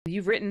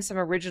You've written some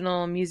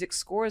original music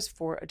scores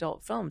for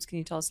adult films. Can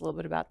you tell us a little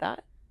bit about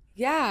that?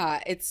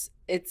 Yeah, it's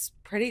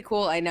pretty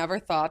cool. I never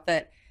thought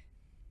that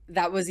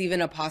was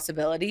even a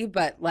possibility,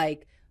 but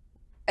like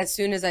as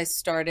soon as I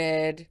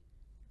started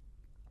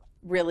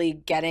really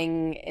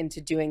getting into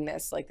doing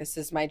this, like this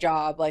is my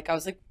job, like I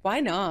was like,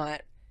 why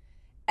not?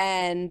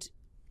 And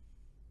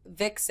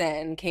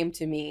Vixen came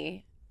to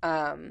me,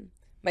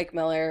 Mike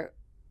Miller,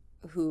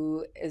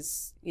 who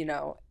is,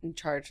 in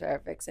charge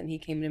of Vixen, he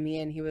came to me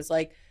and he was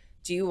like,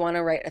 do you want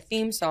to write a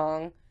theme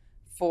song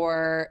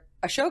for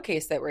a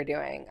showcase that we're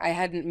doing?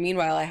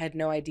 Meanwhile, I had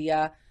no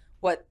idea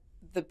what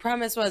the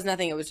premise was,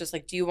 nothing. It was just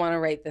like, do you want to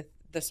write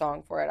the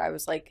song for it? I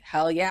was like,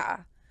 hell yeah.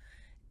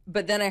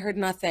 But then I heard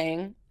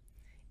nothing.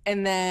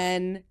 And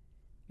then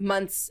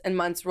months and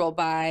months roll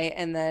by,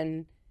 and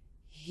then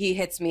he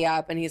hits me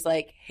up and he's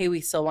like, hey, we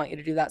still want you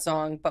to do that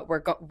song, but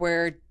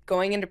we're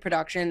going into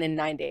production in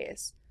 9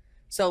 days.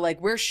 So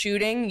like we're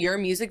shooting your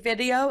music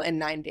video in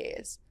 9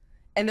 days.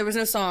 And there was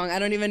no song. I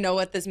don't even know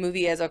what this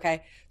movie is.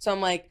 Okay. So I'm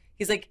like,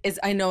 he's like,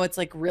 I know it's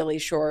like really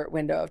short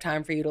window of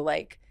time for you to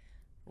like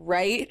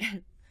write,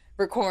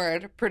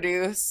 record,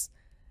 produce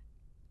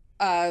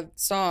a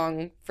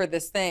song for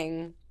this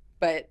thing.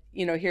 But,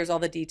 here's all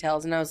the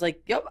details. And I was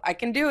like, yep, I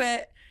can do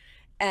it.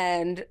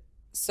 And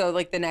so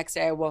like the next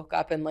day I woke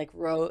up and like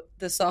wrote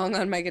the song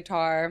on my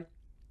guitar.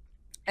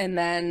 And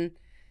then,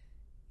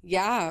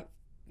 yeah,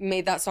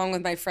 made that song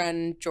with my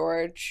friend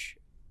George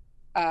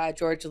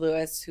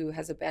Lewis, who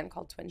has a band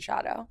called Twin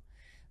Shadow.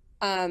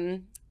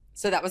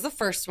 So that was the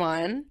first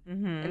one.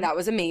 Mm-hmm. And that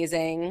was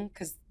amazing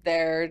because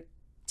their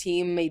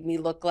team made me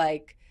look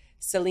like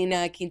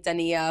Selena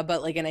Quintanilla,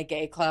 but like in a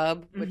gay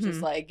club, which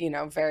is like,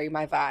 very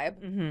my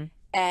vibe. Mm-hmm.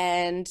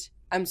 And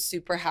I'm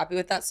super happy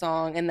with that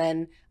song. And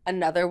then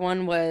another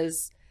one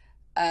was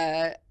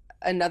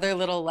another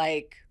little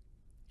like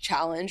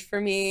challenge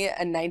for me,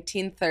 a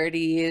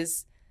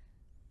 1930s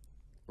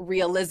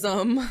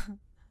realism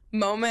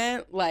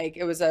moment. Like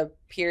it was a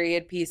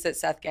period piece that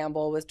Seth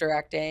Gamble was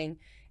directing.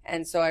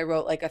 And so I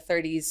wrote like a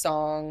 30s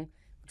song,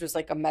 which was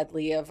like a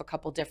medley of a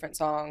couple different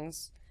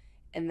songs.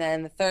 And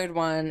then the third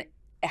one,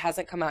 it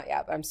hasn't come out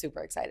yet, but I'm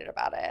super excited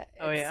about it.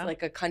 It's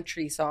like a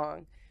country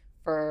song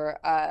for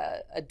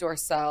a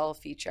Dorsell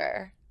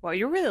feature. Well,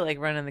 you're really like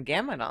running the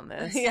gamut on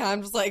this. Yeah,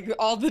 I'm just like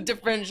all the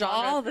different genres.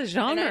 All the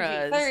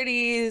genres.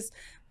 30s,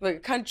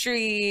 like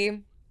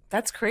country.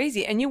 That's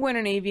crazy. And you won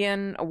an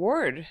AVN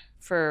award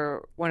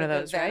for one of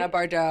those, right? Vanna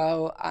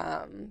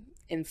Bardot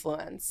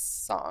influence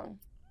song.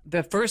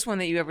 The first one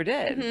that you ever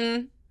did.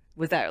 Mm-hmm.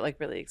 Was that like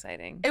really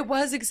exciting? It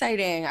was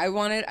exciting.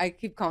 I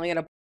keep calling it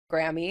a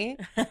Grammy.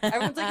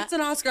 Everyone's like, it's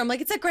an Oscar. I'm like,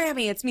 it's a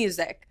Grammy. It's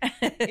music.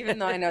 Even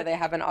though I know they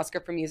have an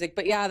Oscar for music.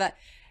 But yeah,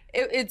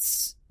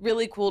 it's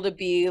really cool to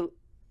be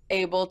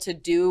able to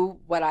do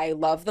what I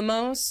love the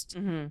most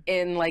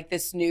in like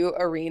this new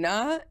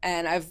arena.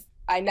 And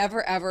I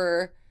never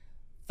ever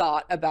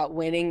thought about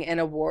winning an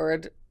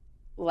award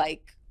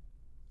like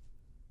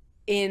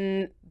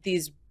in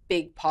these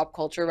big pop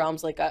culture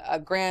realms, like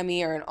a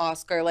Grammy or an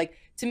Oscar. Like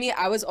to me,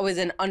 I was always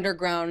an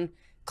underground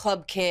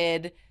club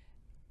kid,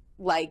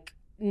 like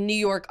New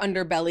York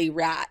underbelly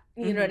rat,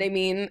 you know what I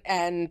mean?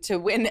 And to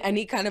win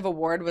any kind of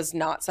award was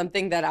not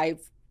something that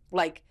I've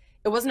like,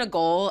 it wasn't a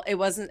goal. It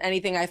wasn't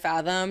anything I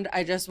fathomed.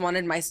 I just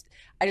wanted my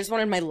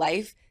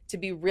life to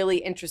be really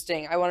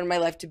interesting. I wanted my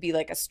life to be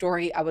like a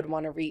story I would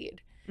want to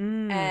read.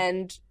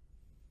 And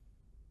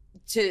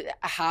to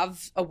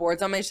have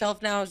awards on my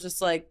shelf now is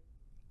just like,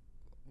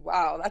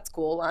 wow, that's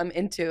cool. I'm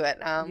into it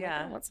now.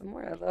 Yeah. I want some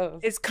more of those.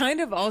 It's kind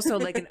of also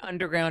like an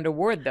underground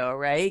award though,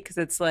 right? Because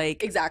it's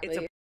like, exactly.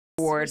 It's a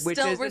award, which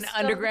is an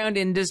underground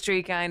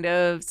industry kind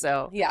of.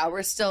 So yeah,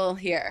 we're still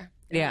here.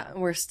 Yeah.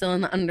 We're still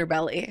in the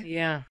underbelly.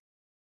 Yeah.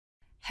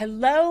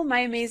 Hello,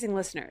 my amazing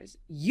listeners.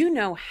 You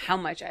know how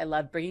much I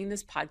love bringing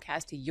this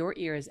podcast to your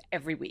ears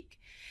every week.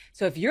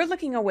 So if you're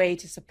looking a way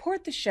to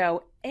support the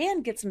show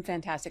and get some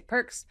fantastic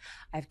perks,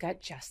 I've got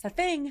just the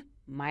thing,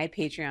 my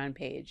Patreon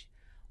page.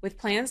 With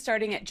plans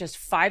starting at just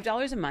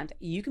 $5 a month,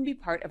 you can be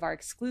part of our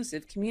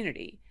exclusive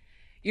community.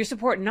 Your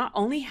support not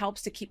only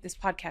helps to keep this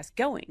podcast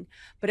going,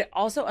 but it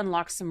also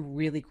unlocks some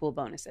really cool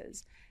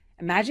bonuses.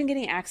 Imagine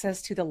getting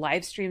access to the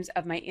live streams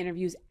of my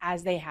interviews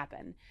as they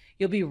happen.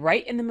 You'll be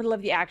right in the middle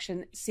of the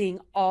action, seeing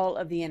all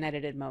of the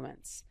unedited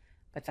moments.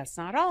 But that's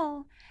not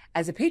all.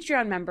 As a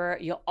Patreon member,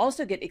 you'll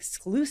also get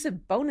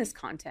exclusive bonus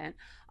content.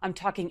 I'm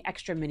talking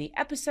extra mini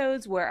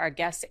episodes where our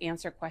guests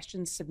answer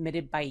questions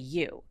submitted by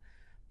you.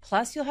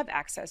 Plus, you'll have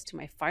access to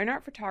my fine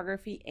art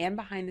photography and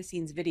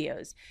behind-the-scenes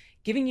videos,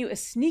 giving you a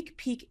sneak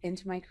peek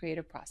into my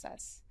creative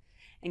process.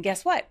 And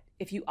guess what?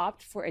 If you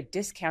opt for a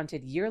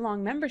discounted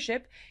year-long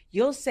membership,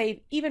 you'll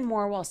save even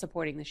more while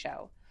supporting the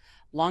show.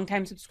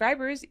 Longtime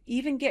subscribers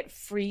even get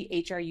free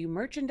HRU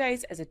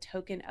merchandise as a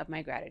token of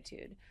my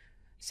gratitude.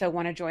 So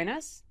want to join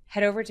us?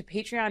 Head over to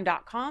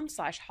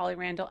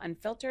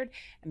patreon.com/HollyRandallUnfiltered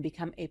and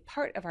become a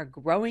part of our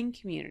growing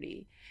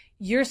community.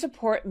 Your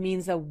support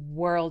means the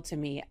world to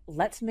me.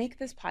 Let's make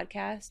this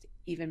podcast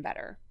even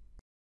better.